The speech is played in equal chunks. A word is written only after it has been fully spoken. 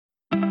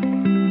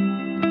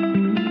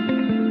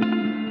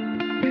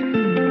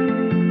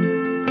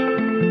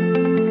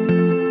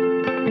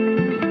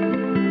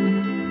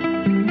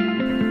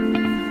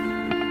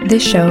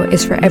This show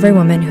is for every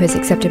woman who has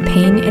accepted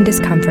pain and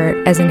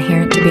discomfort as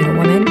inherent to being a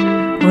woman,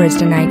 or has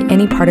denied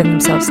any part of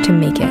themselves to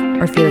make it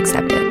or feel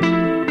accepted.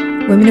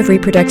 Women of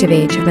reproductive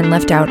age have been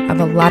left out of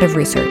a lot of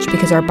research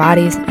because our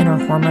bodies and our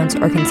hormones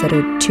are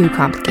considered too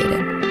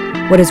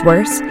complicated. What is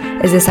worse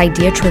is this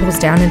idea trickles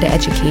down into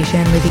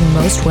education, leaving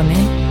most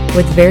women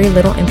with very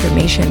little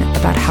information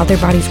about how their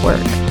bodies work.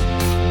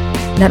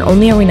 Not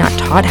only are we not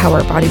taught how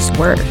our bodies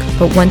work,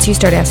 but once you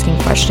start asking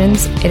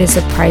questions, it is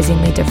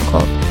surprisingly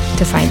difficult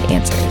to find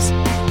answers.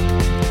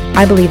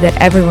 I believe that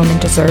every woman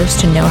deserves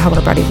to know how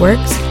her body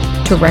works,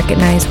 to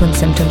recognize when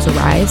symptoms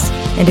arise,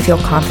 and to feel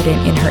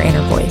confident in her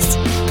inner voice.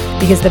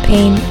 Because the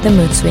pain, the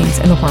mood swings,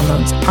 and the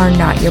hormones are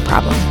not your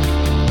problem.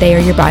 They are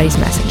your body's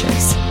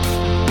messengers.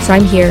 So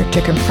I'm here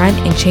to confront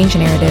and change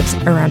narratives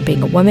around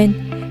being a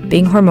woman,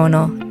 being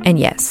hormonal, and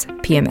yes,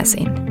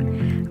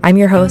 PMSing. I'm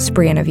your host,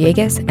 Brianna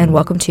Villegas, and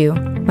welcome to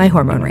my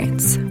Hormone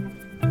Rants.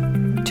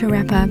 To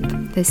wrap up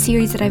the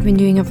series that I've been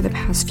doing over the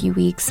past few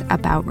weeks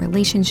about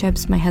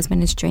relationships, my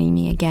husband is joining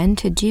me again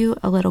to do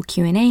a little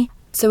Q&A.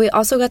 So we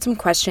also got some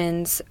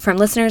questions from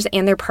listeners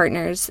and their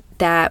partners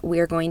that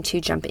we're going to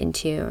jump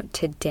into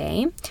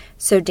today.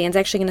 So Dan's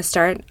actually going to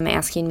start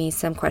asking me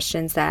some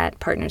questions that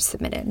partners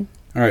submitted.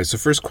 All right, so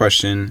first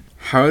question,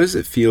 how does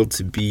it feel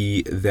to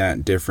be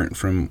that different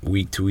from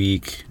week to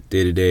week,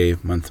 day to day,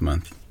 month to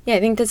month? Yeah, I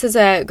think this is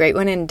a great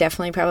one and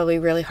definitely probably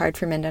really hard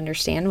for men to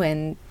understand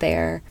when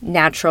their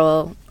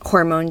natural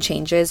hormone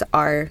changes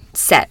are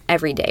set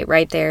every day,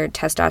 right? Their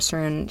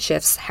testosterone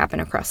shifts happen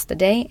across the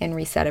day and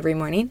reset every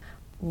morning.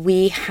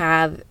 We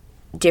have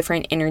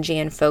different energy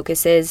and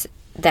focuses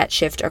that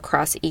shift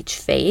across each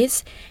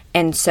phase.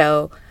 And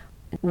so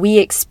we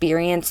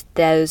experience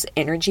those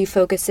energy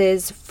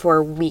focuses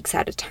for weeks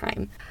at a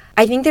time.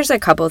 I think there's a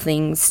couple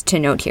things to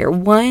note here.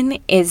 One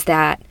is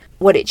that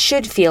what it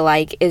should feel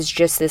like is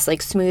just this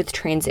like smooth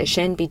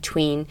transition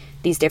between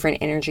these different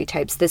energy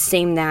types, the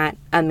same that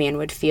a man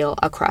would feel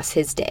across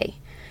his day.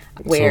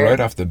 So right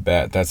off the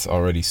bat, that's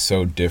already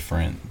so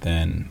different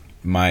than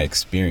my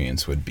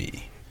experience would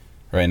be.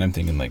 Right, and I'm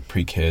thinking like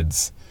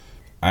pre-kids,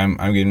 I'm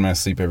getting my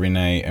sleep every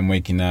night, I'm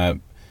waking up,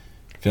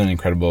 feeling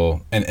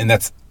incredible, and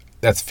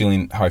that's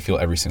feeling how I feel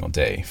every single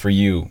day. For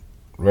you,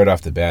 right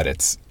off the bat,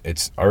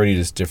 it's already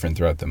just different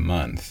throughout the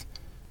month.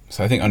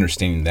 So I think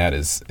understanding that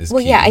is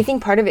well, key. Yeah, I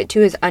think part of it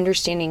too is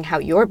understanding how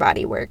your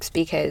body works,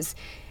 because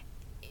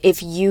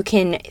if you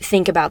can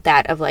think about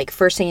that of like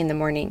first thing in the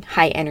morning,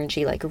 high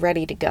energy, like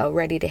ready to go,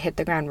 ready to hit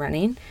the ground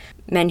running.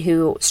 Men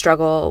who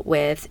struggle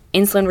with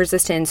insulin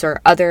resistance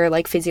or other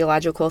like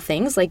physiological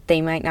things, like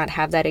they might not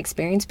have that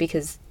experience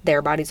because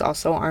their bodies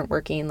also aren't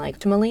working like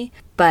optimally.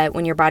 But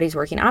when your body's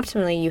working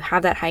optimally, you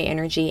have that high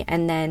energy,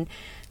 and then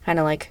kind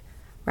of like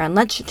around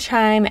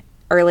lunchtime,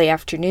 early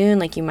afternoon,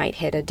 like you might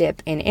hit a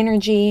dip in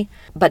energy,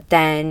 but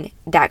then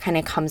that kind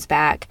of comes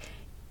back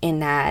in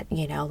that,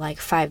 like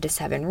 5 to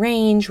 7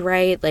 range,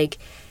 right? Like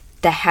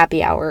the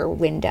happy hour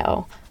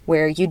window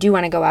where you do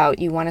want to go out,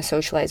 you want to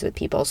socialize with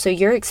people. So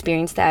you're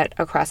experiencing that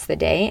across the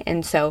day.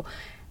 And so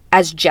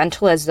as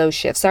gentle as those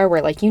shifts are,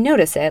 where like you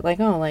notice it, like,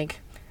 oh,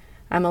 like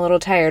I'm a little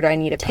tired, or I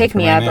need a pick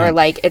me up, or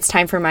like it's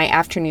time for my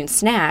afternoon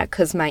snack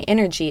because my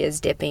energy is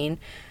dipping.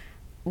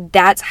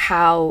 That's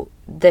how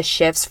the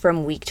shifts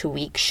from week to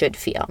week should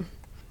feel.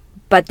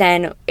 But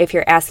then if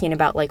you're asking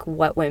about like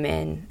what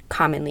women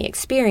commonly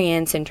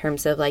experience in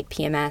terms of like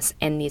PMS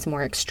and these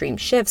more extreme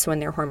shifts when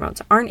their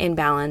hormones aren't in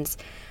balance,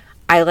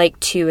 I like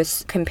to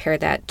compare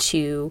that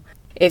to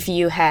if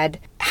you had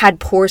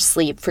poor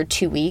sleep for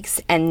 2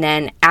 weeks, and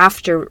then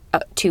after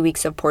 2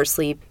 weeks of poor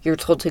sleep, you're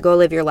told to go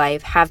live your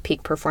life, have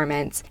peak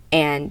performance,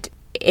 and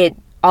it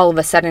all of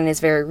a sudden is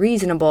very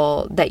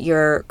reasonable that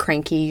you're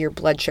cranky, your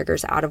blood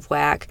sugar's out of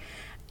whack,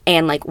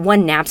 and like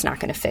one nap's not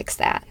going to fix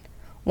that.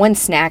 One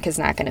snack is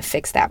not going to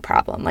fix that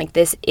problem. Like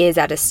this is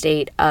at a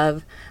state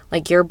of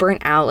like you're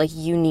burnt out, like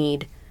you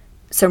need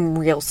some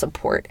real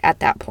support at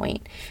that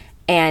point.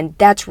 And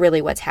that's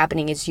really what's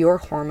happening is your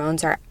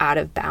hormones are out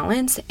of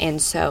balance.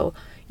 And so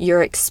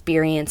your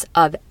experience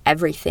of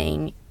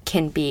everything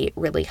can be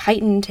really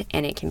heightened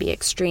and it can be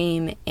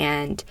extreme.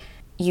 And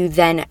you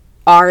then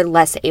are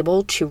less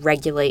able to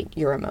regulate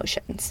your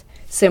emotions,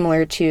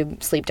 similar to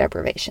sleep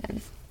deprivation.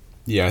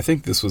 Yeah, I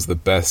think this was the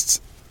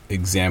best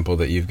example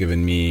that you've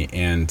given me,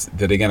 and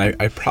that again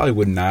I probably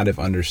would not have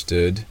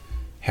understood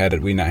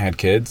had we not had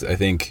kids. I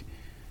think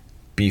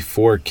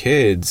before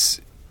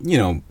kids,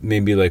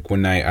 maybe like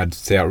one night I'd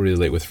stay out really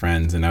late with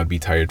friends and I'd be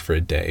tired for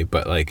a day,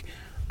 but like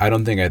I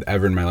don't think I'd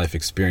ever in my life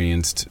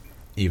experienced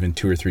even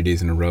 2 or 3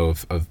 days in a row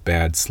of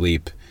bad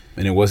sleep.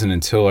 And it wasn't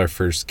until our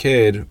first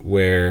kid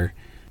where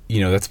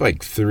that's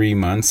like 3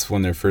 months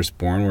when they're first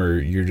born, where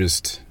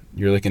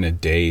you're like in a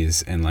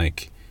daze and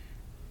like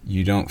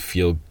you don't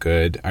feel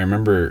good. I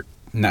remember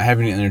not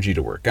having the energy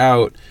to work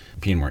out,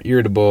 being more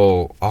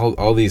irritable,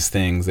 all these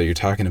things that you're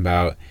talking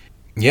about.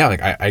 Yeah,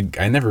 like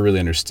I never really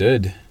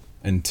understood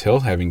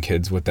until having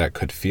kids what that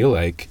could feel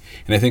like.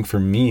 And I think for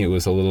me it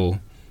was a little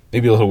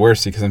maybe a little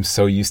worse because I'm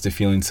so used to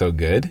feeling so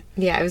good.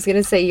 Yeah, I was going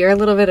to say you're a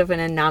little bit of an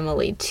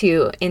anomaly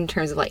too in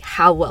terms of like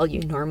how well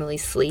you normally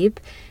sleep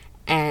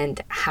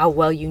and how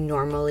well you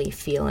normally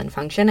feel and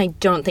function. I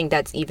don't think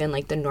that's even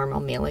like the normal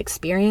male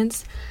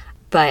experience.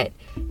 But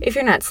if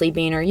you're not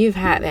sleeping or you've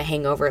had a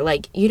hangover,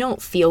 like you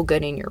don't feel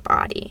good in your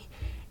body.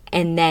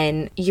 And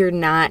then you're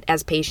not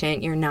as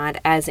patient, you're not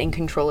as in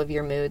control of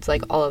your moods,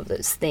 like all of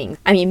those things.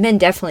 I mean, men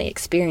definitely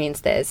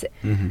experience this,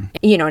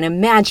 you know, and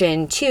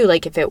imagine too,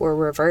 like if it were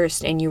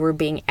reversed and you were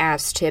being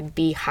asked to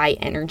be high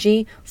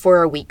energy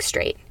for a week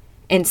straight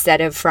instead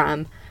of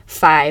from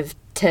 5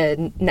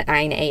 to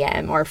 9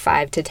 a.m. or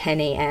 5 to 10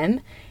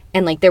 a.m.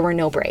 and like there were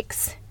no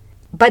breaks.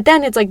 But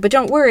then it's like, but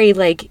don't worry,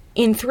 like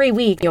in 3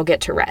 weeks, you'll get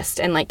to rest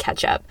and like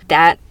catch up.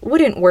 That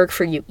wouldn't work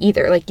for you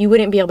either. Like you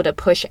wouldn't be able to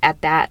push at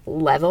that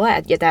level,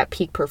 at that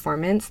peak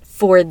performance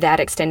for that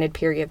extended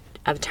period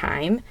of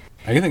time.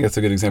 I think that's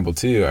a good example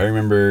too. I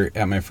remember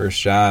at my first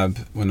job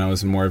when I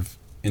was in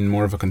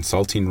more of a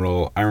consulting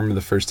role, I remember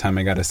the first time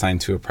I got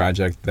assigned to a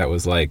project that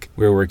was like,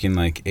 we were working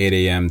like 8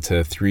 a.m.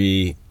 to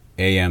 3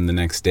 a.m. the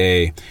next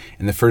day.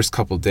 And the first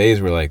couple of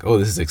days were like, oh,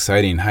 this is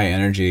exciting, high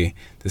energy.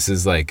 This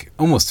is like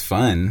almost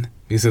fun.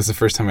 Because it was the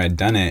first time I'd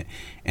done it.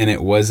 And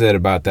it was at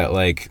about that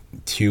like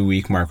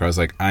 2-week mark where I was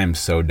like, I'm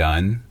so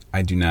done.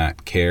 I do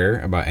not care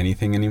about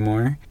anything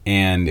anymore.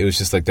 And it was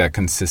just like that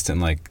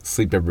consistent like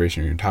sleep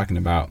deprivation you're talking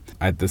about.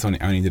 I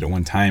only did it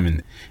one time.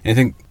 And I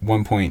think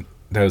one point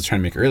that I was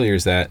trying to make earlier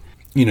is that,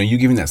 you know, you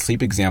giving that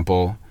sleep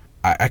example,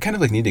 I kind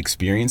of like need to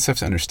experience stuff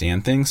to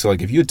understand things. So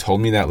like if you had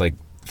told me that like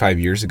 5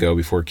 years ago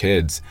before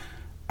kids,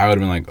 I would have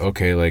been like,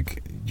 okay,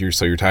 like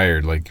you're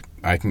tired. Like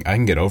I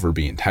can get over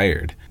being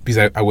tired.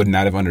 Because I would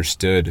not have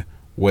understood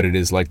what it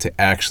is like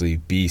to actually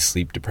be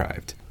sleep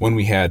deprived. When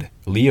we had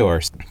Leo,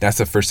 that's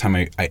the first time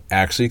I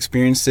actually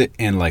experienced it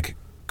and like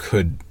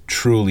could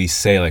truly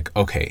say like,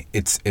 okay,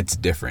 it's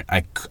different.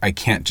 I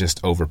can't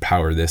just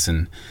overpower this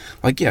and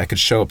like, yeah, I could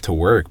show up to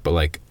work, but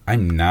like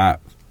I'm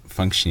not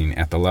functioning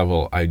at the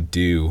level I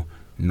do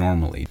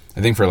normally.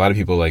 I think for a lot of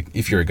people, like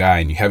if you're a guy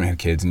and you haven't had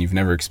kids and you've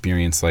never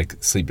experienced like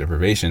sleep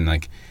deprivation,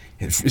 like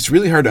it's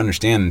really hard to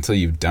understand until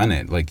you've done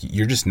it. Like,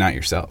 you're just not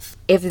yourself.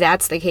 If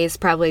that's the case,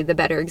 probably the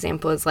better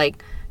example is,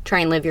 like, try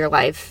and live your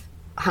life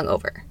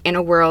hungover. In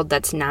a world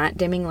that's not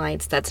dimming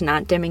lights, that's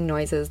not dimming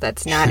noises,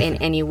 that's not in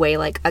any way,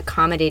 like,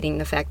 accommodating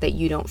the fact that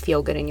you don't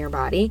feel good in your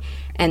body,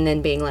 and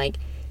then being like,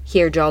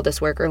 here, do all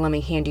this work, or let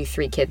me hand you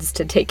 3 kids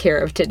to take care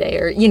of today,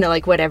 or, you know,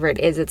 like, whatever it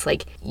is. It's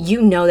like,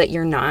 you know that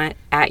you're not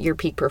at your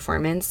peak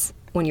performance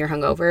when you're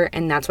hungover,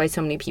 and that's why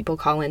so many people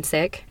call in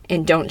sick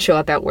and don't show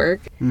up at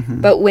work.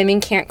 But women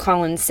can't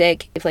call in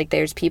sick if like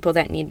there's people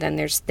that need them,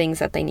 there's things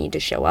that they need to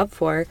show up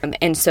for,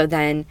 and so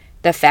then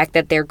the fact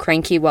that they're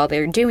cranky while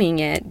they're doing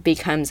it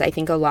becomes, I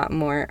think, a lot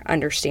more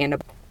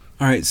understandable.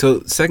 All right,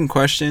 so second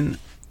question,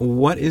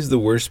 what is the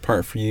worst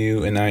part for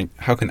you, and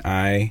how can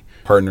I,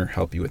 partner,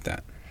 help you with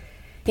that?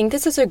 I think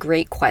this is a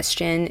great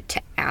question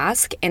to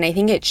ask, and I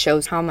think it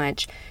shows how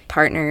much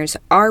partners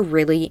are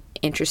really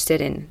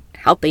interested in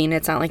helping.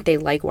 It's not like they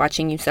like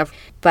watching you suffer,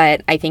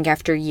 but I think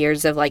after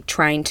years of like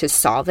trying to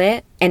solve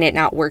it and it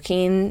not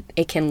working,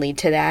 it can lead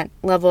to that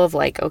level of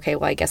like, okay,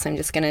 well, I guess I'm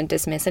just going to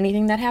dismiss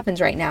anything that happens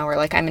right now, or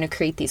like I'm going to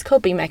create these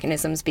coping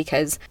mechanisms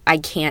because I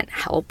can't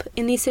help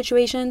in these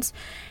situations.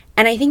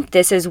 And I think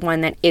this is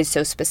one that is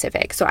so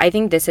specific. So I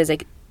think this is a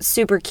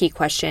super key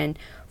question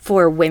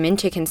for women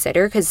to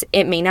consider, because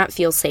it may not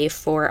feel safe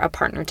for a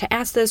partner to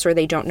ask this, or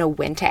they don't know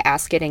when to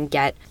ask it and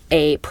get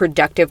a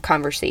productive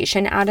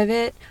conversation out of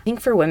it. I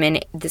think for women,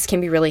 this can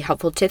be really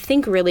helpful to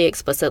think really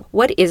explicit.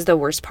 What is the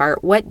worst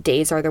part? What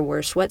days are the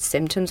worst? What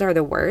symptoms are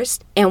the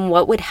worst? And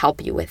what would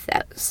help you with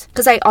those?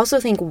 Because I also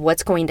think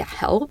what's going to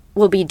help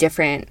will be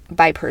different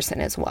by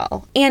person as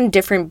well, and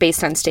different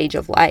based on stage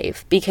of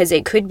life, because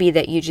it could be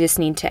that you just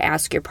need to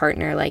ask your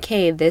partner like,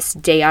 hey, this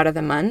day out of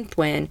the month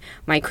when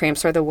my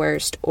cramps are the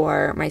worst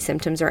or my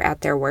symptoms are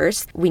at their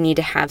worst, we need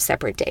to have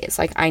separate days.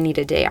 Like I need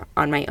a day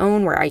on my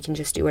own where I can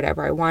just do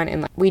whatever I want,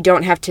 and we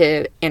don't have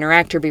to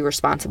interact or be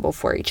responsible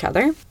for each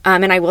other.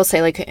 And I will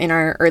say, like in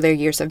our earlier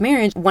years of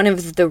marriage, one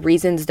of the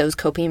reasons those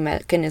coping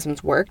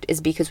mechanisms worked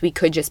is because we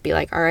could just be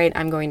like, all right,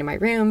 I'm going to my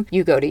room,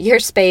 you go to your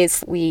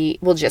space, we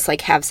will just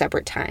like have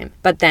separate time.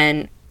 But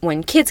then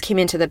when kids came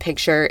into the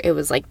picture, it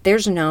was like,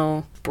 there's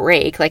no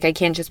break. Like, I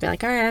can't just be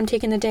like, all right, I'm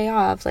taking the day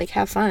off, like,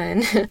 have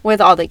fun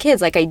with all the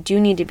kids. Like, I do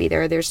need to be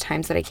there. There's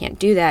times that I can't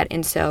do that.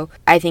 And so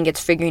I think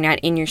it's figuring out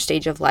in your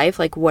stage of life,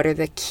 like, what are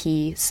the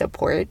key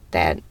support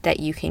that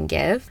you can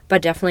give.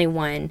 But definitely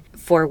one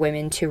for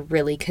women to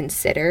really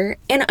consider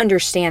and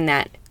understand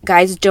that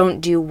guys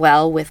don't do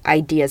well with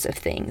ideas of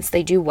things.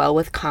 They do well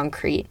with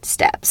concrete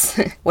steps.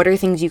 What are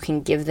things you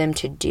can give them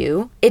to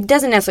do? It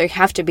doesn't necessarily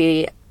have to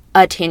be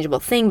a tangible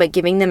thing, but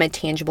giving them a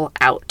tangible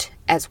out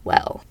as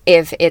well.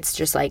 If it's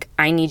just like,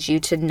 I need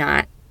you to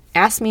not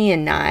ask me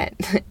and not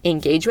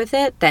engage with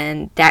it,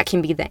 then that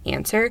can be the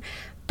answer.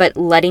 But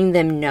letting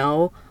them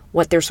know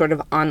what they're sort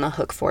of on the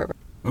hook for.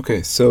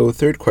 Okay, so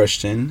third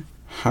question,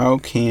 how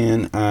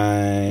can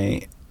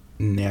I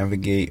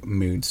navigate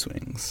mood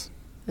swings?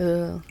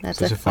 Ooh, that's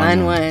Such a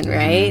fun one,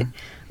 right? Mm-hmm.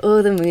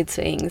 Oh, the mood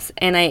swings.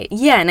 And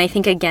I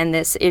think again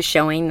this is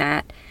showing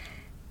that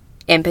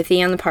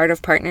empathy on the part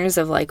of partners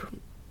of like,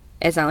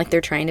 it's not like they're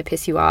trying to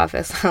piss you off.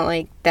 It's not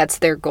like that's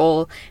their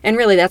goal. And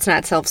really that's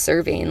not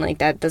self-serving. Like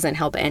that doesn't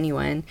help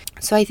anyone.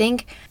 So I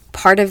think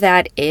part of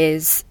that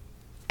is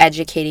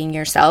educating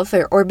yourself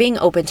or being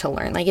open to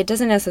learn. Like it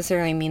doesn't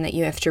necessarily mean that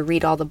you have to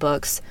read all the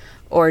books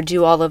or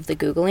do all of the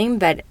Googling,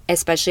 but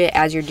especially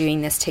as you're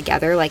doing this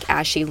together, like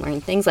as she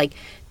learned things, like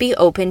be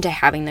open to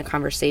having the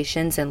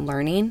conversations and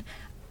learning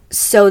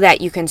so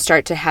that you can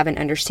start to have an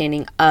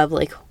understanding of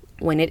like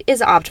when it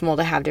is optimal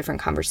to have different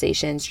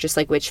conversations, just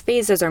like which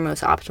phases are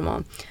most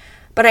optimal.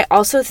 But I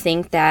also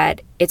think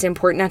that it's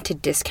important not to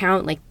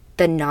discount like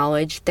the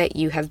knowledge that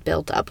you have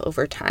built up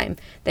over time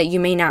that you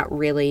may not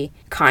really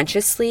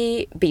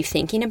consciously be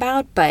thinking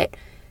about, but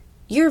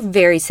you're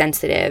very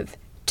sensitive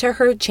to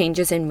her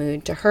changes in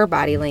mood, to her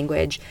body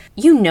language.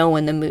 You know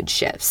when the mood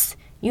shifts.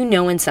 You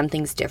know when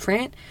something's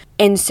different.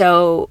 And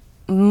so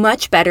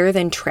much better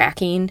than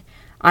tracking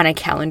on a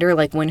calendar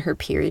like when her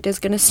period is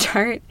going to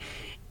start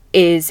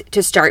is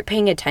to start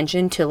paying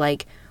attention to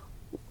like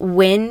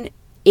when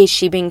is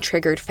she being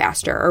triggered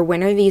faster or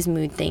when are these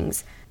mood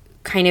things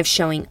kind of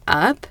showing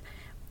up,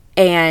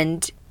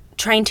 and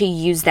trying to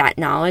use that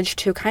knowledge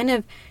to kind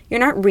of, you're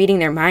not reading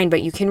their mind,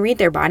 but you can read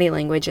their body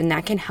language, and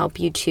that can help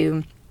you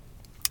to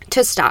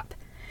stop.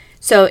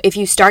 So if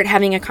you start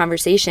having a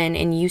conversation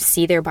and you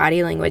see their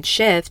body language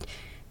shift,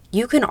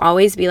 you can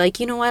always be like,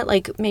 you know what,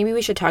 like maybe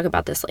we should talk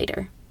about this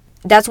later.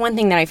 That's one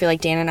thing that I feel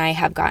like Dan and I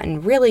have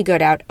gotten really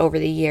good at over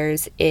the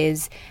years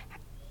is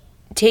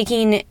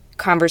taking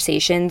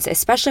conversations,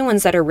 especially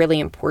ones that are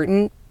really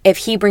important. If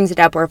he brings it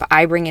up or if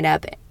I bring it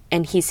up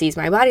and he sees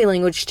my body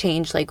language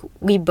change, like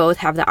we both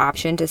have the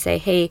option to say,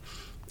 hey,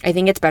 I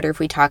think it's better if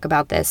we talk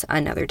about this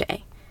another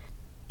day.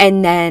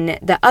 And then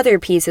the other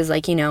piece is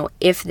like, you know,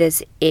 if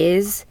this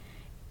is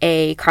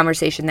a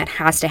conversation that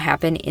has to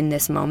happen in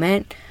this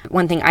moment,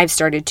 one thing I've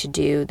started to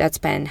do that's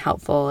been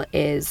helpful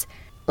is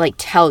like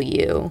tell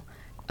you,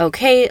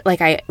 okay, like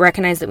I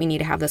recognize that we need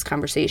to have this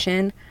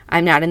conversation.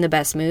 I'm not in the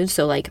best mood.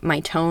 So like my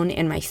tone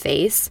and my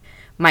face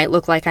might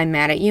look like I'm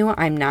mad at you.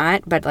 I'm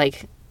not, but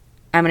like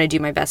I'm going to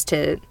do my best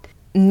to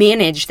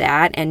manage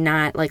that and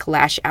not like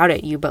lash out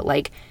at you, but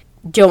like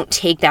don't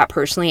take that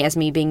personally as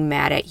me being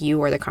mad at you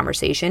or the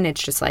conversation.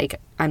 It's just like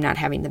I'm not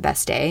having the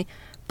best day,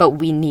 but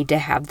we need to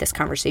have this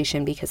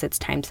conversation because it's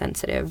time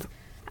sensitive.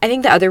 I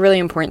think the other really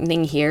important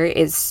thing here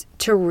is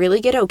to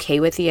really get okay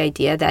with the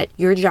idea that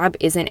your job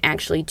isn't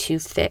actually to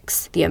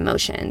fix the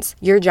emotions.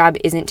 Your job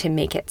isn't to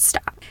make it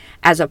stop.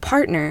 As a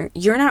partner,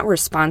 you're not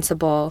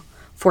responsible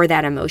for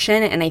that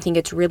emotion, and I think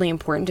it's really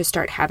important to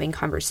start having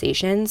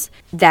conversations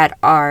that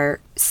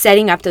are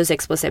setting up those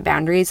explicit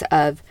boundaries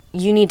of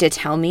you need to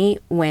tell me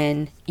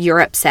when you're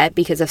upset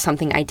because of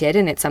something I did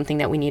and it's something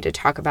that we need to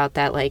talk about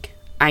that like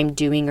I'm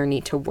doing or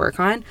need to work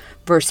on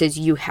versus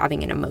you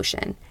having an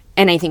emotion.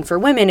 And I think for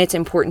women, it's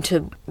important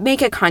to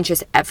make a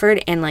conscious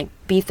effort and like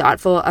be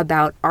thoughtful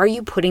about, are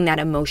you putting that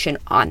emotion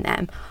on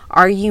them?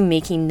 Are you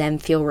making them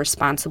feel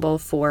responsible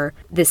for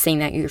this thing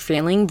that you're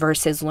feeling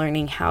versus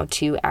learning how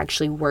to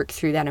actually work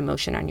through that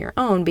emotion on your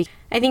own? Because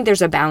I think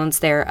there's a balance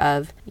there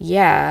of,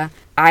 yeah,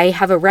 I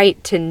have a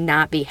right to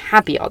not be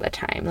happy all the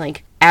time.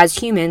 Like as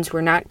humans,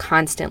 we're not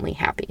constantly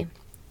happy.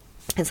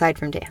 Aside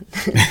from Dan.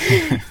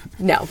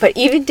 No, but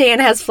even Dan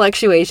has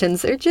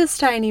fluctuations. They're just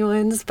tiny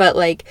ones. But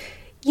like,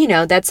 you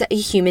know, that's a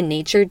human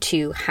nature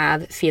to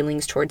have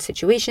feelings towards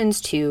situations,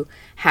 to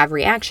have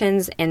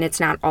reactions, and it's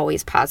not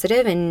always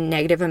positive. And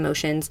negative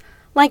emotions,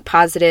 like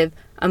positive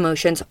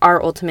emotions,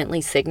 are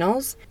ultimately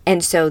signals.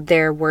 And so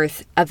they're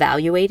worth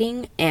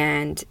evaluating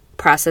and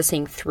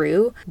processing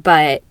through.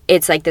 But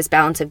it's like this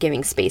balance of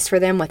giving space for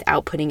them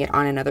without putting it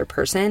on another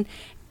person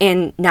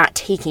and not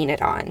taking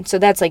it on. So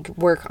that's like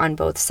work on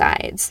both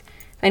sides.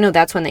 I know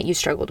that's one that you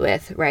struggled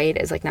with, right?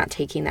 Is like not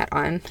taking that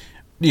on.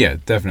 Yeah,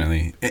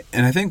 definitely.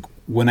 And I think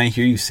when I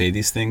hear you say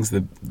these things,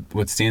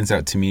 what stands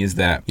out to me is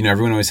that, you know,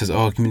 everyone always says,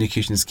 oh,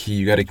 communication is key.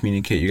 You got to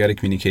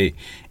communicate.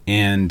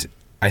 And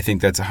I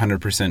think that's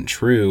 100%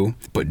 true.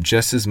 But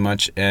just as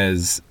much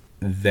as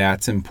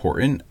that's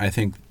important, I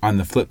think on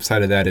the flip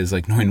side of that is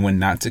like knowing when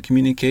not to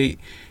communicate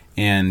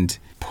and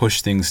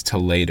push things to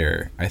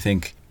later. I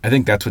think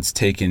that's what's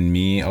taken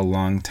me a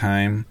long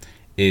time,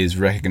 is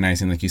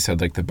recognizing, like you said,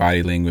 like the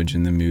body language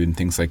and the mood and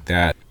things like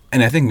that.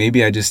 And I think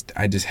maybe I just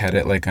had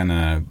it like on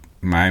a,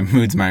 my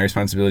mood's my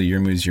responsibility, your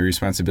mood's your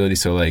responsibility.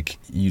 So like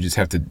you just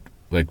have to,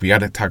 like, we got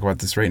to talk about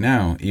this right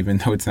now, even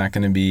though it's not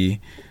going to be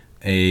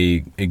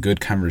a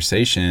good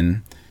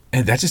conversation.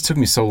 And that just took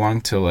me so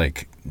long to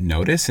like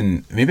notice,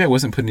 and maybe I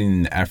wasn't putting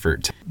in the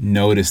effort to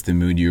notice the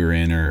mood you were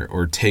in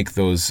or take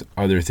those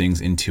other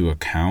things into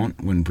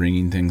account when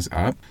bringing things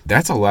up.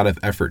 That's a lot of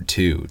effort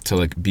too, to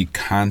like be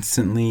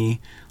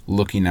constantly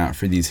looking out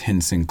for these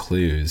hints and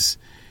clues.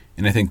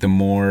 And I think the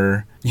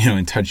more, you know,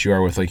 in touch you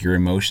are with like your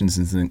emotions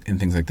and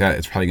things like that,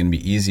 it's probably going to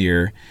be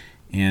easier.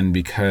 And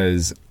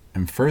because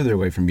I'm further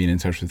away from being in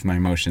touch with my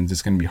emotions,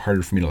 it's going to be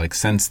harder for me to like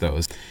sense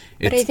those.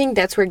 But I think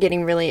that's where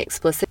getting really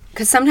explicit,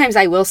 because sometimes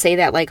I will say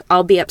that, like,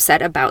 I'll be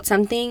upset about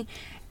something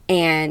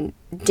and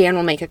Dan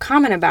will make a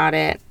comment about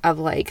it of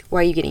like, why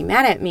are you getting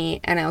mad at me?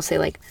 And I'll say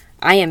like,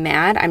 I am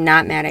mad. I'm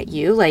not mad at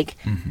you. Like,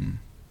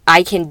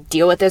 I can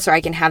deal with this, or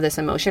I can have this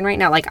emotion right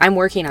now. Like, I'm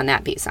working on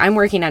that piece. I'm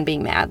working on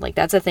being mad. Like,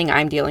 that's a thing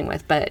I'm dealing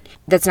with, but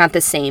that's not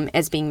the same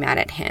as being mad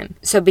at him.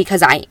 So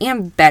because I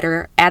am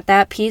better at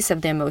that piece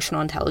of the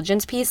emotional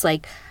intelligence piece,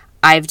 like,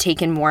 I've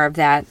taken more of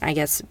that, I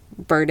guess,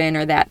 burden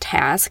or that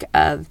task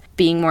of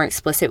being more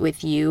explicit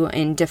with you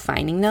in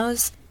defining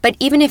those. But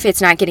even if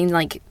it's not getting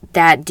like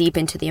that deep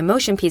into the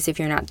emotion piece, if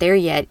you're not there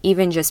yet,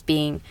 even just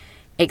being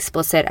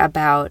explicit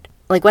about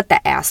like what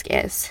the ask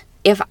is.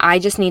 If I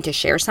just need to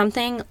share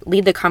something,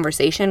 lead the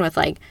conversation with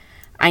like,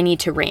 I need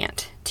to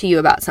rant to you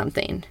about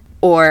something.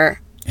 Or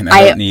and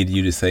I don't need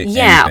you to say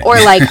anything. Or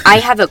like, I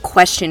have a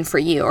question for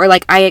you. Or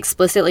like, I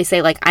explicitly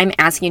say like, I'm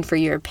asking for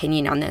your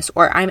opinion on this.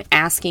 Or I'm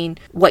asking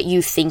what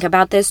you think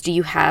about this. Do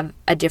you have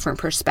a different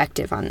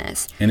perspective on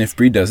this? And if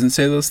Bree doesn't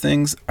say those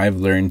things, I've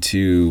learned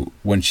to,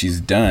 when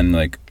she's done,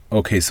 like,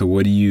 okay, so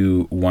what do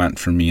you want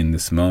from me in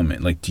this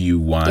moment? Like, do you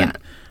want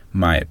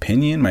my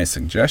opinion, my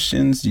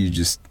suggestions?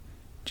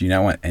 Do you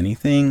not want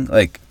anything?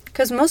 Like,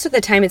 because most of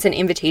the time it's an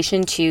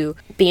invitation to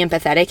be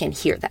empathetic and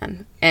hear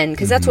them. And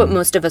because that's what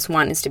most of us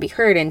want, is to be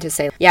heard and to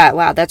say, yeah,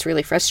 wow, that's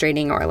really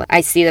frustrating. Or like, I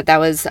see that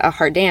was a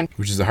hard day.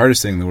 Which is the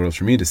hardest thing in the world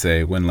for me to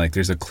say when like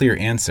there's a clear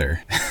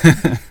answer.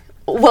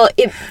 Well,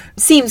 it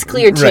seems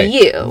clear to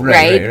you,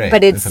 right?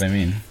 But it's, that's what I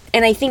mean.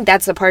 And I think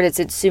that's the part, it's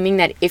assuming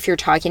that if you're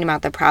talking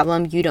about the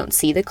problem, you don't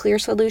see the clear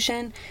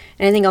solution.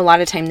 And I think a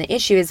lot of time the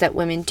issue is that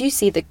women do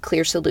see the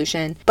clear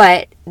solution,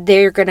 but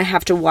they're going to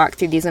have to walk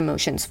through these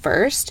emotions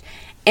first.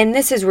 And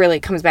this is really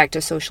comes back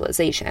to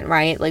socialization,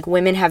 right? Like,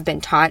 women have been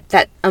taught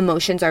that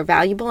emotions are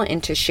valuable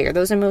and to share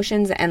those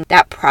emotions. And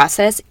that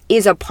process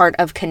is a part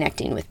of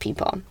connecting with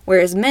people.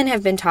 Whereas men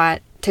have been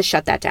taught to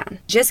shut that down.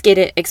 Just get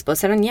it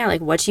explicit on, like,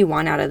 what do you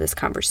want out of this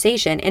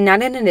conversation? And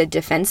not in a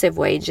defensive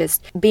way,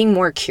 just being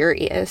more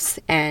curious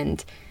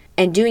and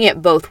doing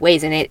it both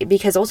ways. And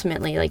because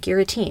ultimately, like, you're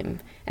a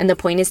team. And the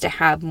point is to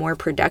have more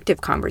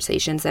productive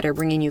conversations that are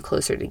bringing you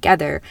closer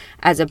together,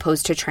 as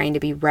opposed to trying to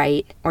be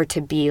right or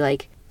to be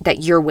like,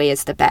 that your way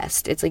is the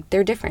best. It's like,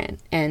 they're different.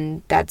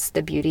 And that's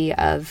the beauty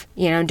of,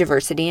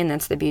 diversity. And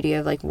that's the beauty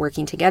of like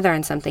working together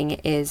on something,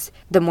 is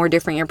the more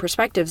different your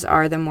perspectives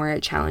are, the more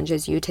it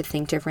challenges you to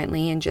think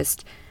differently and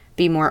just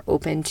be more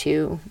open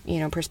to,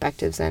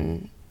 perspectives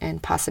and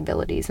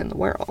possibilities in the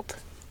world.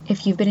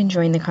 If you've been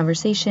enjoying the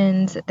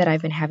conversations that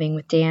I've been having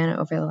with Dan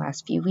over the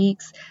last few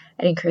weeks,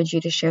 I'd encourage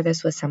you to share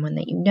this with someone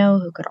that you know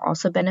who could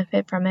also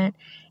benefit from it.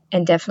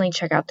 And definitely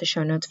check out the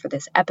show notes for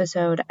this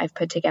episode. I've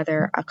put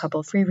together a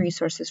couple free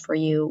resources for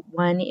you.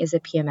 One is a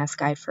PMS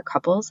guide for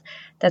couples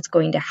that's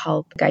going to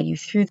help guide you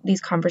through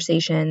these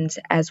conversations,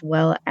 as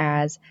well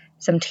as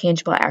some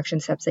tangible action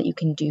steps that you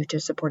can do to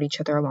support each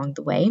other along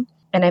the way.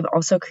 And I've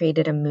also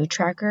created a mood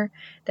tracker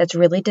that's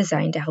really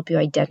designed to help you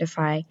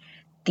identify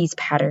these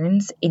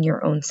patterns in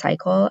your own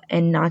cycle,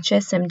 and not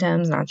just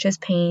symptoms, not just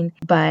pain,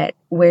 but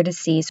where to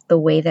see the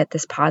way that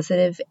this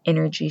positive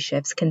energy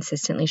shifts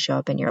consistently show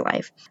up in your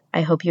life.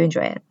 I hope you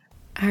enjoy it.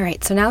 All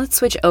right, so now let's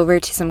switch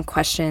over to some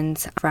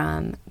questions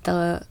from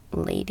the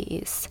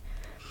ladies.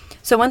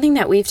 So one thing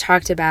that we've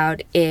talked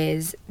about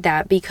is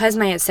that because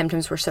my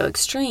symptoms were so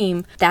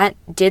extreme, that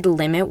did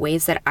limit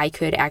ways that I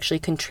could actually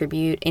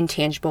contribute in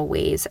tangible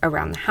ways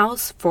around the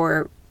house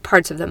for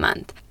parts of the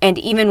month. And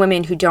even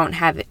women who don't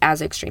have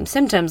as extreme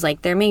symptoms,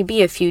 like, there may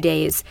be a few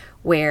days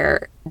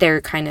where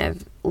they're kind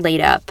of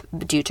laid up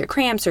due to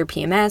cramps or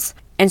PMS.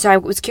 And so I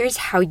was curious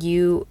how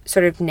you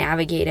sort of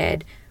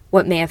navigated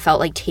what may have felt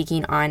like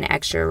taking on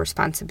extra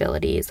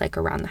responsibilities, like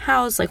around the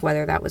house, like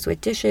whether that was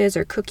with dishes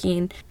or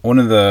cooking. One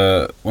of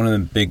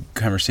the big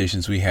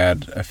conversations we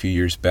had a few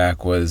years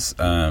back was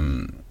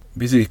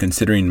basically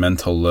considering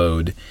mental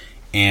load.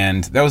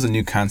 And that was a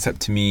new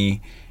concept to me.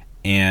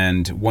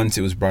 And once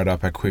it was brought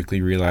up, I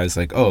quickly realized,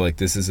 like, oh, like,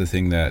 this is a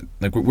thing that,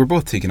 like, we're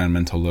both taking on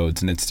mental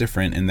loads, and it's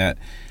different, and that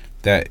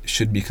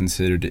should be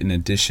considered in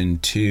addition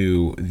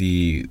to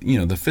the,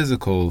 the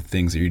physical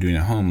things that you're doing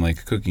at home,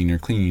 like cooking or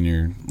cleaning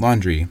or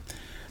laundry.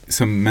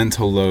 Some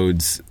mental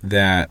loads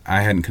that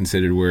I hadn't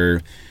considered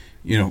were,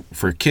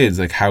 for kids,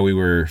 like how we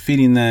were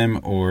feeding them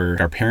or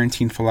our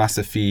parenting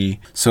philosophy.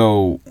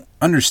 So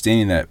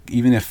understanding that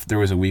even if there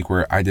was a week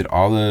where I did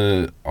all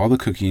the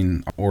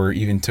cooking, or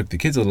even took the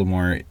kids a little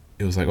more,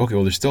 it was like, okay,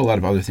 well, there's still a lot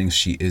of other things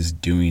she is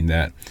doing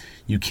that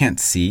you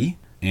can't see,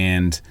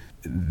 and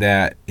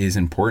that is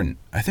important.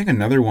 I think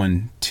another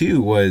one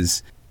too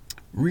was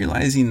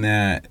realizing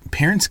that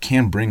parents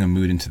can bring a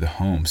mood into the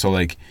home. So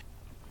like,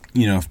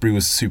 if Bree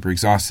was super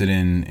exhausted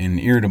and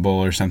irritable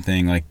or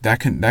something, like that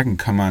can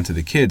come on to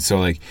the kids. So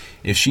like,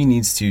 if she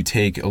needs to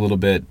take a little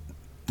bit,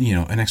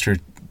 an extra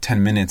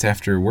 10 minutes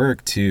after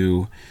work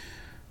to,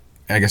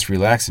 I guess,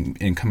 relax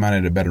and come out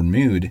at a better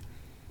mood,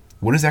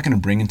 what is that going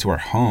to bring into our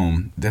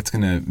home? That's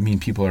going to mean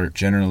people are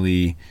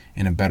generally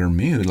in a better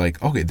mood.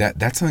 Like, okay,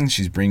 that's something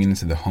she's bringing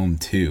into the home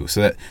too.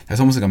 So that's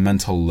almost like a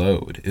mental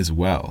load as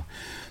well.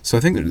 So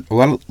I think there's a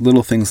lot of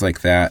little things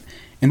like that.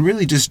 And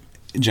really just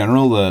in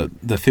general, the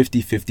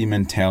 50-50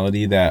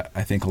 mentality that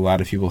I think a lot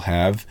of people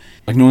have.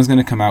 Like, no one's going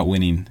to come out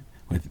winning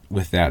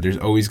with that. There's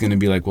always going to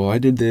be like, well, I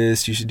did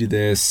this, you should do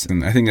this.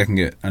 And I think that can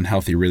get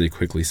unhealthy really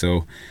quickly.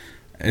 So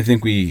I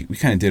think we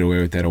kind of did away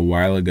with that a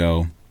while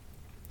ago.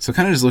 So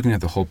kind of just looking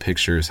at the whole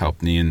picture has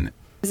helped me. And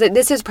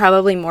this is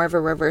probably more of a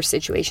reverse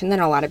situation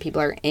than a lot of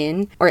people are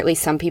in, or at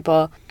least some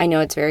people. I know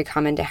it's very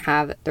common to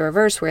have the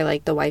reverse where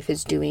like the wife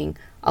is doing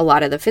a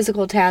lot of the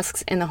physical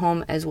tasks in the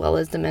home as well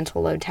as the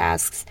mental load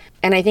tasks.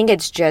 And I think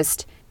it's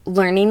just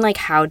learning like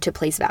how to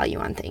place value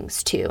on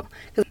things too,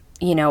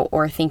 you know,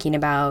 or thinking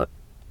about,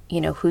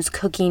 you know, who's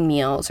cooking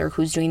meals or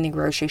who's doing the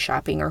grocery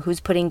shopping or who's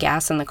putting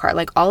gas in the car.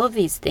 Like all of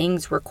these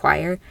things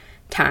require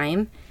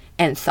time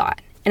and thought.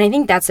 And I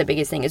think that's the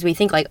biggest thing is we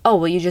think like, oh,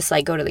 well, you just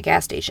like go to the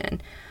gas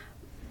station.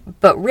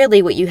 But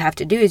really what you have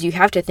to do is you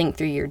have to think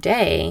through your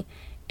day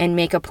and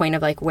make a point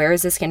of like, where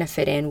is this going to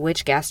fit in?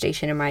 Which gas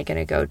station am I going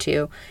to go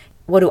to?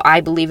 What do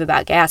I believe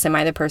about gas? Am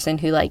I the person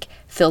who like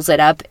fills it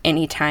up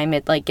anytime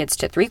it like gets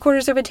to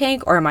 3/4 of a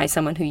tank? Or am I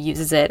someone who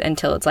uses it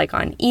until it's like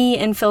on E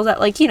and fills out?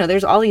 Like, you know,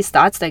 there's all these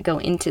thoughts that go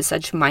into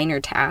such minor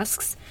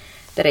tasks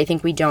that I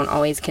think we don't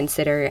always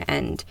consider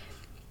and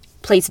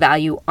place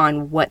value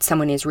on what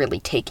someone is really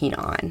taking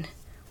on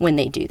when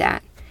they do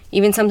that.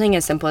 Even something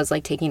as simple as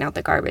like taking out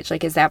the garbage.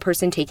 Like, is that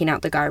person taking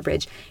out the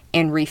garbage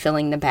and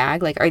refilling the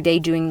bag? Like, are they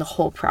doing the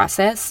whole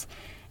process?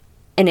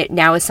 And it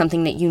now is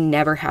something that you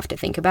never have to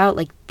think about.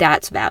 Like,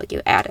 that's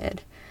value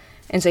added.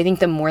 And so I think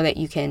the more that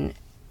you can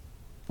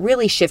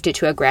really shift it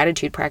to a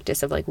gratitude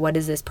practice of like, what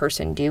is this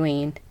person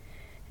doing?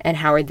 And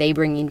how are they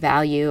bringing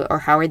value? Or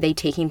how are they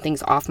taking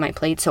things off my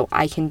plate so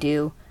I can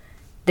do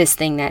this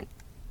thing that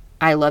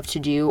I love to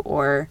do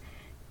or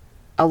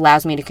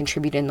allows me to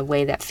contribute in the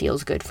way that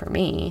feels good for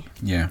me.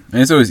 Yeah.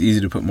 And it's always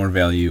easy to put more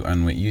value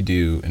on what you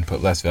do and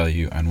put less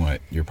value on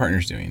what your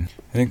partner's doing.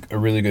 I think a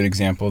really good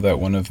example that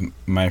one of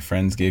my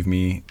friends gave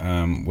me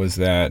was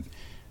that,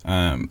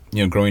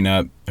 growing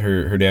up,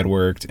 her dad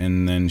worked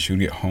and then she would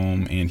get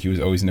home and he was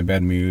always in a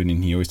bad mood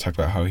and he always talked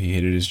about how he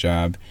hated his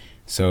job.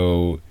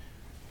 So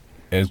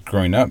as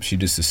growing up, she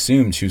just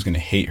assumed she was going to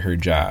hate her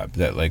job,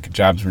 that like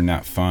jobs were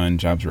not fun,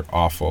 jobs were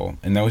awful.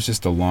 And that was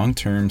just a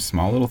long-term,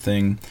 small little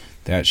thing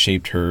that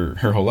shaped her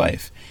whole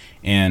life.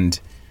 And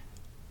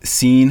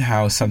seeing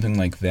how something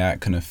like that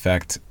can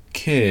affect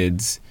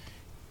kids,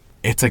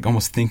 it's like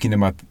almost thinking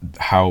about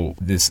how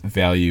this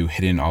value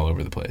hidden all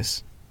over the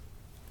place.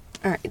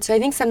 All right, so I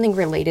think something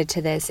related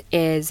to this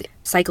is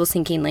cycle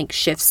syncing like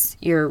shifts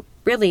your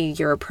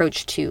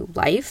approach to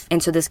life.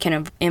 And so this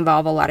can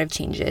involve a lot of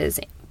changes.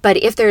 But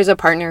if there is a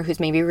partner who's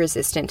maybe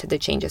resistant to the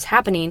changes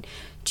happening,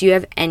 do you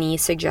have any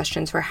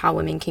suggestions for how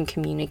women can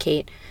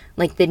communicate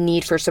like the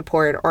need for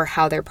support or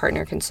how their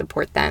partner can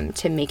support them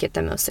to make it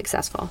the most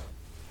successful?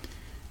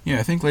 Yeah,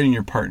 I think letting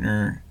your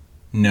partner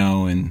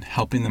know and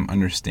helping them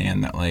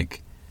understand that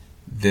like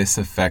this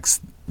affects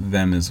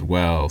them as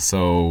well.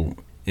 So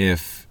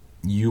if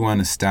you want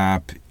to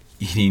stop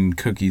eating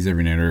cookies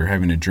every night or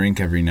having a drink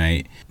every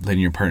night,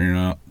 letting your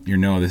partner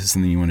know this is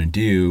something you want to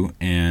do,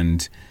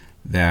 and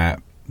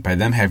that by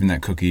them having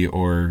that cookie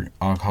or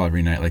alcohol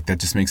every night, like that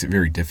just makes it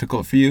very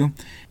difficult for you.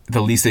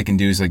 The least they can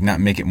do is like not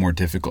make it more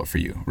difficult for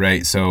you,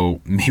 right? So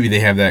maybe they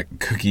have that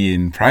cookie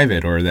in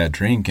private or that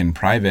drink in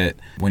private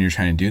when you're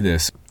trying to do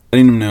this.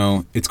 Letting them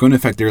know it's going to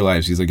affect their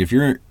lives. He's like, if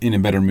you're in a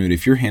better mood,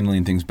 if you're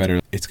handling things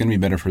better, it's going to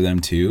be better for them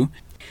too.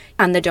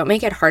 On the don't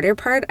make it harder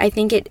part, I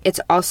think it's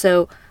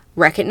also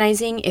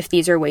recognizing if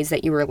these are ways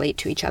that you relate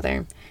to each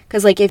other.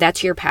 Because like if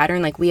that's your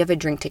pattern, like we have a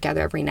drink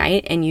together every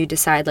night and you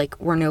decide like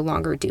we're no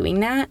longer doing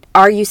that,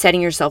 are you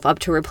setting yourself up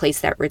to replace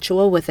that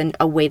ritual with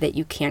a way that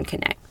you can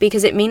connect?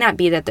 Because it may not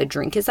be that the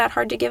drink is that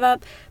hard to give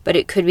up, but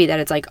it could be that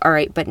it's like, all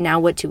right, but now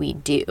what do we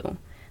do?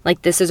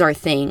 Like this is our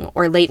thing,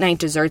 or late night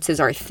desserts is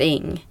our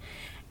thing.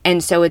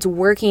 And so it's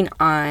working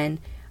on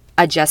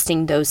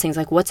adjusting those things,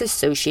 like what's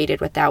associated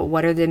with that,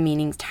 what are the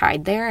meanings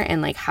tied there,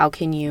 and like how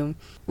can you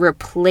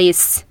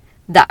replace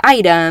the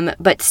item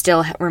but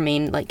still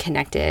remain like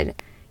connected.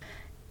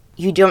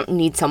 You don't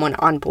need someone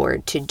on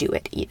board to do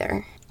it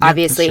either. Yeah,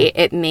 obviously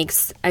it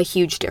makes a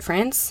huge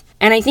difference,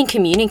 and I think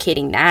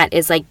communicating that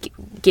is like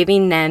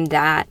giving them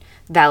that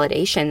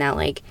validation that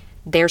like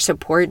their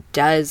support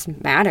does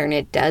matter and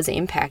it does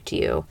impact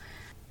you.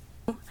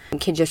 You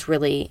can just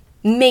really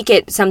make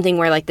it something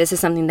where like this is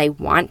something they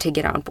want to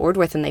get on board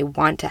with and they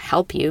want to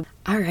help you.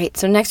 All right,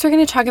 so next we're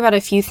going to talk about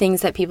a few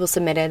things that people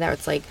submitted that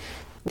it's like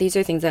these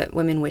are things that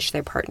women wish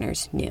their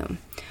partners knew.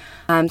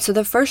 So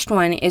the first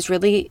one is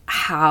really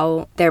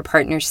how their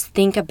partners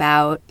think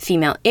about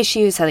female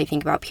issues, how they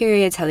think about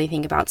periods, how they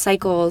think about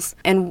cycles,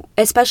 and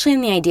especially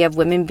in the idea of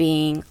women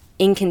being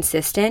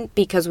inconsistent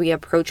because we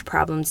approach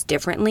problems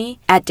differently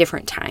at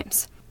different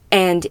times.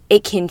 And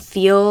it can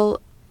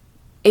feel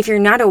if you're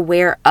not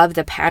aware of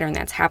the pattern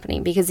that's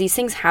happening, because these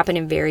things happen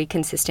in very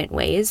consistent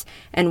ways,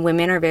 and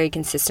women are very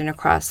consistent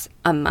across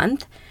a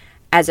month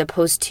as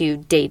opposed to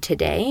day to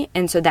day.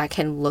 And so that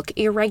can look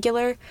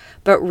irregular,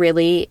 but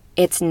really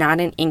it's not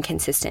an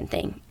inconsistent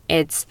thing.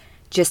 It's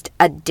just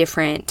a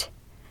different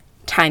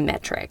time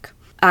metric.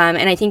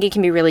 And I think it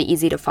can be really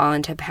easy to fall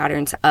into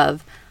patterns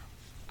of,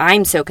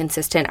 I'm so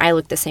consistent, I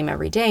look the same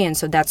every day, and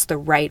so that's the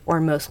right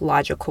or most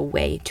logical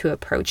way to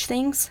approach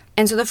things.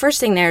 And so the first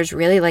thing there is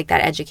really like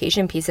that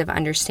education piece of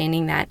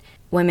understanding that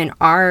women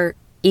are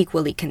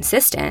equally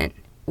consistent.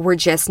 We're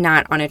just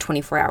not on a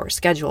 24-hour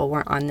schedule.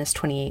 We're on this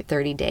 28,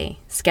 30-day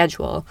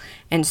schedule.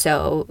 And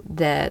so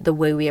the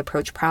way we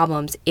approach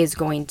problems is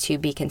going to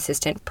be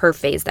consistent per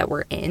phase that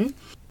we're in.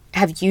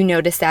 Have you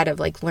noticed that of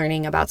like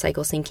learning about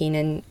cycle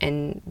syncing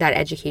and that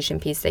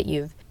education piece that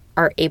you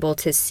are able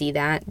to see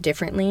that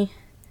differently?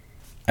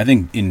 I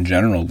think in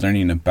general,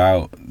 learning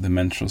about the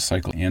menstrual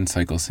cycle and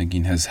cycle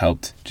syncing has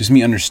helped just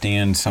me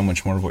understand so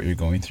much more of what you're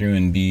going through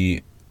and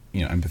be,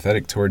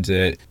 empathetic towards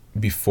it.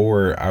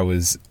 Before I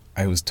was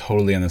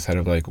totally on the side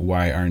of like,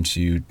 why aren't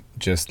you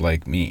just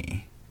like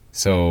me?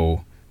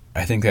 So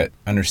I think that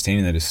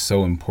understanding that is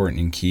so important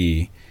and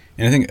key.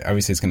 And I think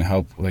obviously it's going to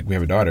help, like we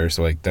have a daughter,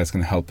 so like that's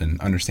going to help in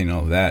understanding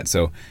all of that.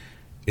 So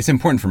it's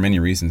important for many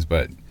reasons,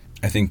 but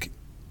I think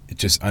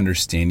just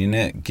understanding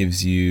it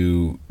gives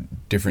you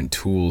different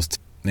tools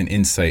and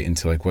insight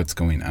into like what's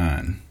going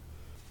on.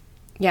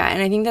 Yeah,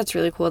 and I think that's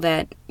really cool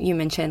that you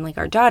mentioned like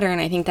our daughter, and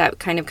I think that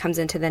kind of comes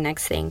into the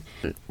next thing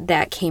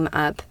that came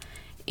up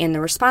in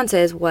the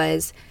responses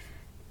was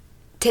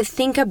to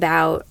think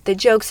about the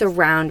jokes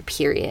around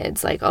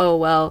periods, like, oh,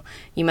 well,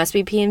 you must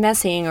be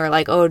PMSing, or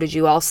like, oh, did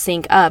you all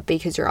sync up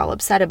because you're all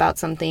upset about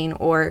something,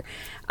 or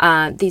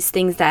these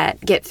things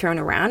that get thrown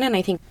around. And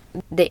I think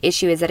the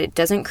issue is that it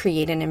doesn't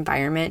create an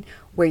environment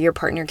where your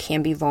partner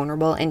can be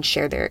vulnerable and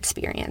share their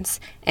experience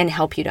and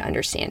help you to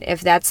understand.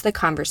 If that's the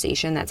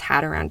conversation that's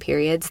had around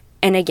periods,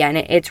 and again,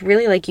 it's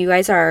really like you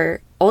guys are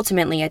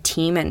ultimately a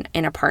team and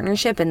in a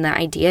partnership, and the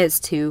idea is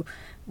to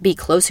be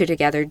closer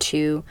together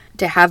to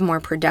have more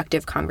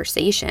productive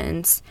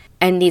conversations,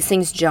 and these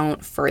things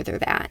don't further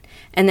that.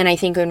 And then I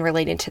think when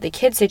related to the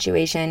kid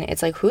situation,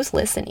 it's like, who's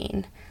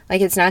listening?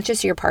 Like, it's not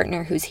just your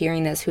partner who's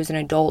hearing this, who's an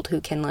adult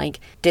who can like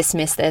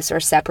dismiss this or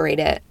separate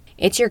it.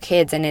 It's your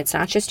kids, and it's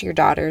not just your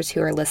daughters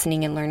who are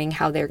listening and learning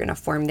how they're going to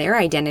form their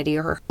identity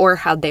or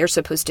how they're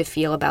supposed to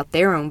feel about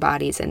their own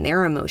bodies and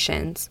their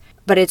emotions.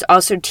 But it's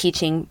also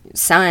teaching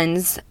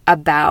sons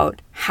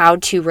about how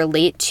to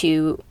relate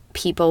to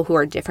people who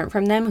are different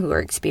from them, who are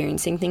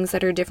experiencing things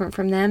that are different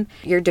from them.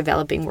 You're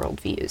developing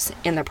worldviews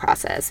in the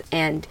process,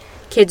 and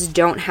kids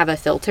don't have a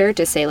filter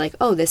to say like,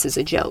 oh, this is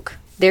a joke.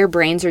 Their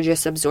brains are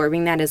just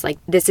absorbing that as like,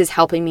 this is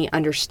helping me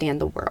understand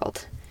the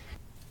world.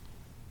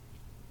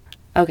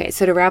 Okay,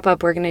 so to wrap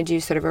up, we're going to do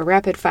sort of a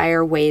rapid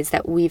fire ways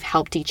that we've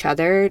helped each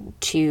other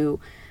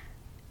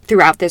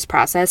throughout this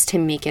process to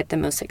make it the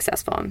most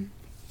successful.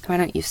 Why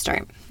don't you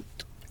start?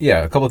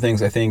 Yeah, a couple of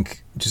things. I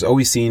think just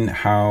always seeing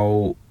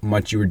how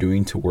much you were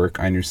doing to work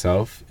on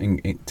yourself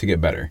and to get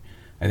better.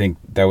 I think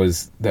that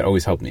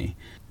always helped me.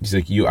 Just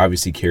like, you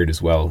obviously cared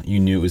as well. You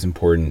knew it was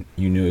important.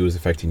 You knew it was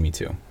affecting me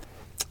too.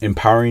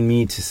 Empowering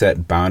me to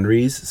set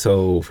boundaries.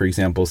 So, for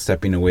example,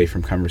 stepping away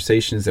from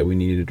conversations that we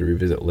needed to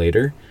revisit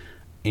later.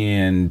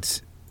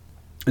 And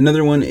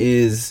another one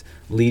is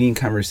leading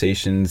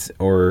conversations,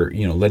 or,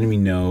 letting me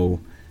know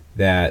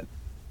that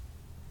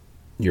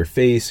your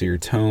face or your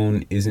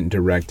tone isn't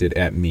directed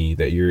at me,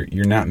 that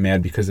you're not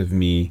mad because of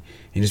me,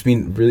 and just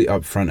being really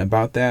upfront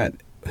about that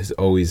has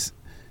always,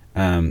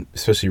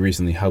 especially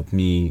recently, helped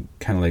me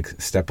kind of like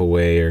step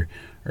away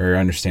or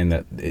understand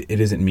that it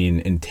isn't me,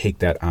 and take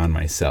that on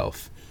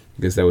myself,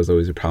 because that was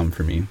always a problem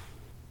for me.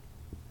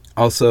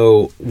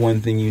 Also,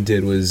 one thing you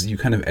did was you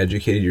kind of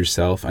educated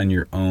yourself on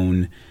your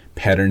own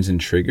patterns and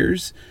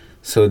triggers,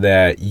 so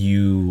that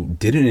you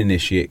didn't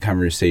initiate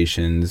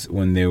conversations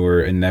when they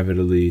were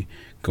inevitably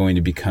going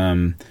to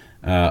become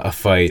a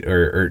fight,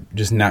 or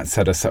just not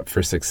set us up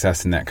for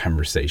success in that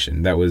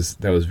conversation. That was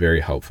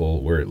very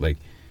helpful, where like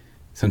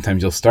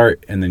sometimes you'll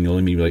start and then you'll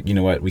immediately be like, you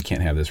know what, we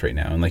can't have this right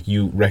now. And like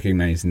you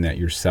recognizing that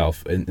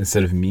yourself, and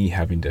instead of me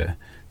having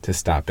to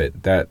stop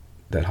it, that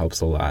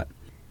helps a lot.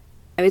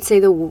 I would say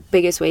the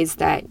biggest ways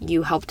that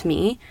you helped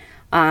me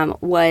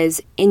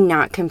was in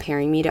not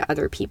comparing me to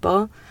other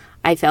people.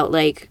 I felt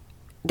like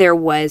there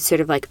was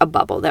sort of like a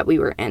bubble that we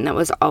were in that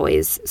was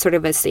always sort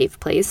of a safe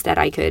place that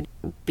I could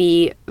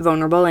be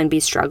vulnerable and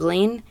be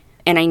struggling.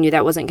 And I knew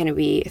that wasn't going to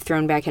be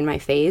thrown back in my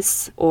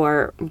face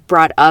or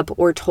brought up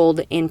or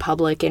told in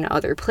public in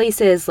other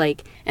places.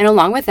 And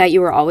along with that,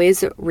 you were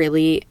always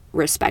really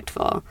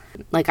respectful.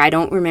 Like, I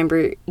don't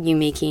remember you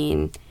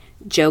making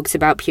jokes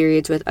about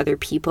periods with other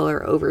people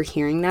or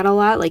overhearing that a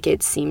lot. Like,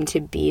 it seemed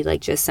to be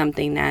like just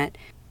something that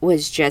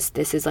was just,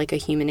 this is like a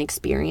human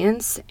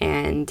experience,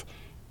 and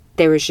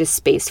there was just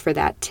space for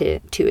that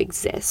to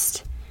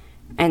exist.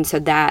 And so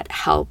that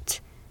helped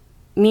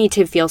me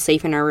to feel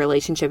safe in our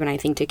relationship, and I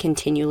think to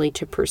continually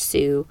to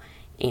pursue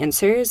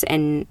answers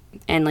and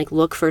like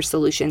look for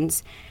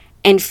solutions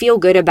and feel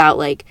good about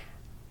like,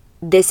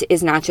 this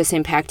is not just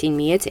impacting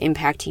me, it's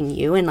impacting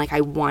you. And like,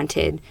 I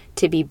wanted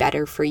to be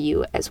better for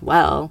you as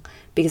well,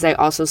 because I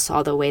also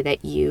saw the way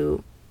that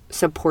you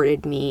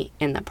supported me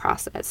in the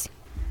process.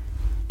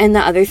 And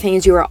the other thing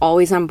is you were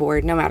always on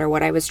board no matter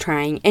what I was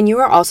trying. And you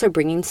were also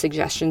bringing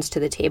suggestions to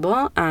the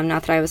table.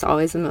 Not that I was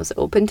always the most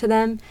open to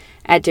them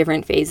at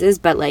different phases,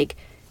 but like,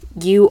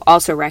 you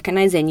also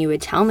recognize and you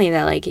would tell me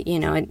that like, you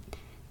know, it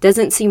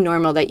doesn't seem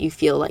normal that you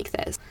feel like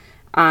this.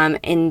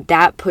 And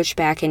that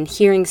pushback and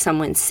hearing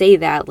someone say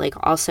that like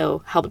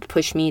also helped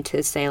push me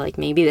to say like,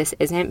 maybe this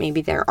isn't,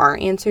 maybe there are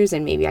answers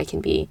and maybe I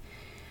can be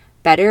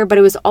better. But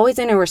it was always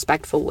in a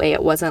respectful way.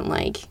 It wasn't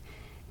like,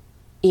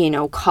 you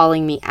know,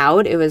 calling me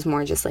out. It was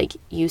more just like,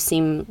 you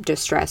seem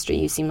distressed or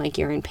you seem like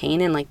you're in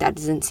pain and like that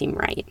doesn't seem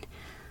right.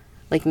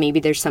 Like maybe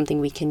there's something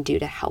we can do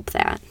to help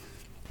that.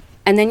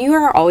 And then you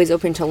are always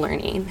open to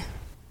learning.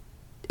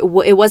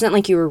 It wasn't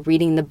like you were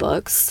reading the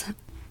books.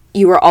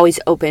 You were always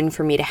open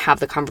for me to have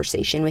the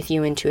conversation with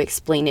you and to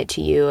explain it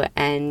to you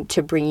and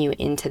to bring you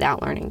into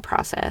that learning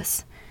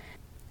process.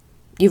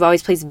 You've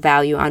always placed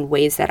value on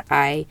ways that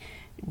I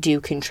do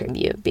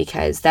contribute,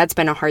 because that's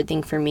been a hard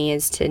thing for me,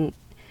 is to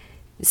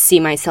see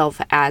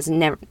myself as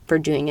never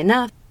doing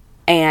enough,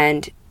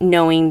 and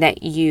knowing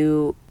that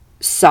you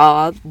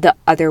saw the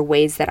other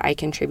ways that I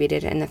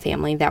contributed in the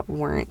family that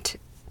weren't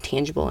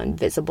tangible and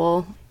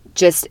visible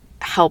just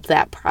help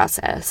that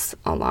process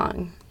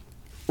along.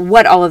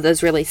 What all of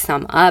those really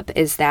sum up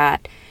is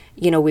that,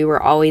 you know, we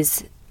were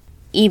always,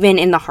 even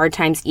in the hard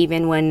times,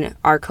 even when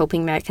our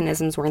coping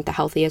mechanisms weren't the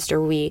healthiest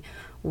or we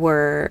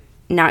were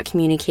not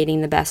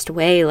communicating the best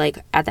way, like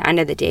at the end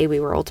of the day, we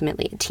were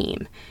ultimately a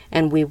team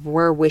and we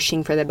were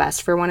wishing for the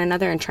best for one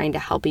another and trying to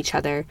help each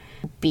other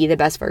be the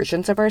best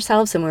versions of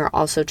ourselves. And we were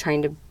also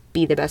trying to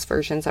be the best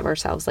versions of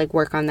ourselves, like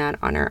work on that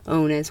on our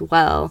own as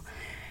well.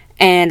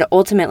 And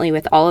ultimately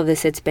with all of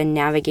this, it's been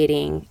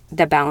navigating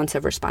the balance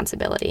of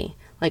responsibility.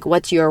 Like,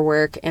 what's your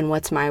work and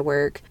what's my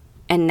work?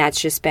 And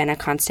that's just been a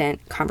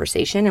constant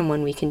conversation and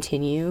one we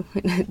continue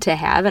to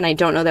have. And I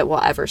don't know that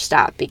we'll ever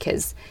stop,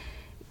 because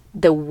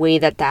the way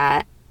that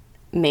that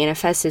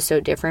manifests is so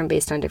different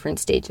based on different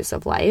stages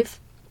of life.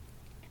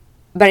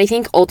 But I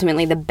think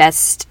ultimately the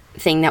best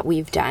thing that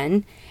we've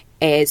done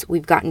is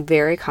we've gotten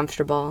very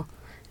comfortable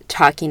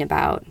talking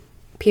about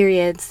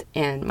periods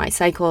and my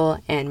cycle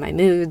and my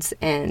moods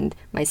and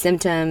my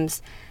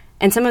symptoms.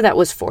 And some of that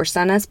was forced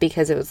on us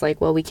because it was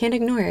like, well, we can't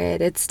ignore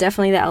it. It's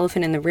definitely the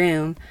elephant in the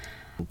room.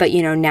 But,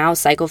 you know, now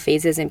cycle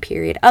phases and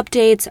period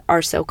updates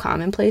are so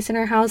commonplace in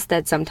our house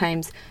that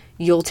sometimes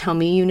you'll tell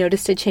me you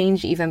noticed a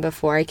change even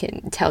before I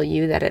can tell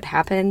you that it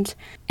happened.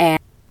 And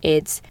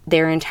it's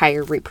their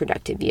entire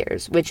reproductive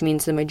years, which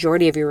means the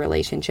majority of your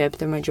relationship,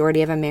 the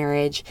majority of a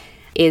marriage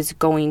is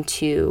going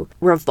to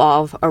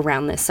revolve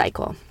around this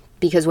cycle,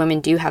 because women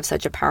do have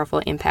such a powerful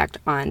impact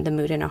on the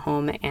mood in a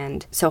home.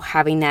 And so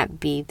having that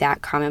be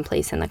that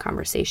commonplace in the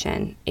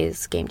conversation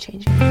is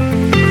game-changing.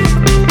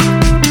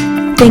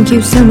 Thank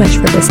you so much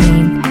for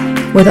listening.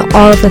 With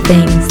all of the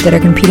things that are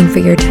competing for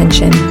your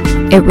attention,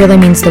 it really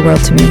means the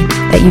world to me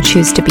that you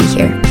choose to be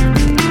here.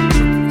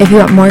 If you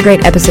want more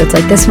great episodes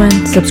like this one,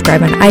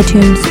 subscribe on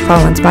iTunes,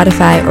 follow on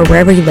Spotify, or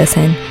wherever you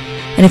listen.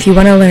 And if you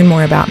want to learn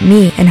more about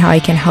me and how I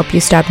can help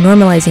you stop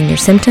normalizing your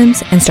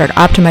symptoms and start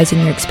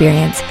optimizing your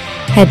experience,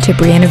 head to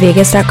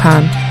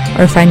BriannaViegas.com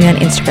or find me on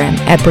Instagram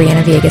at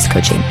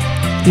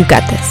BriannaViegasCoaching. You've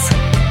got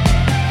this.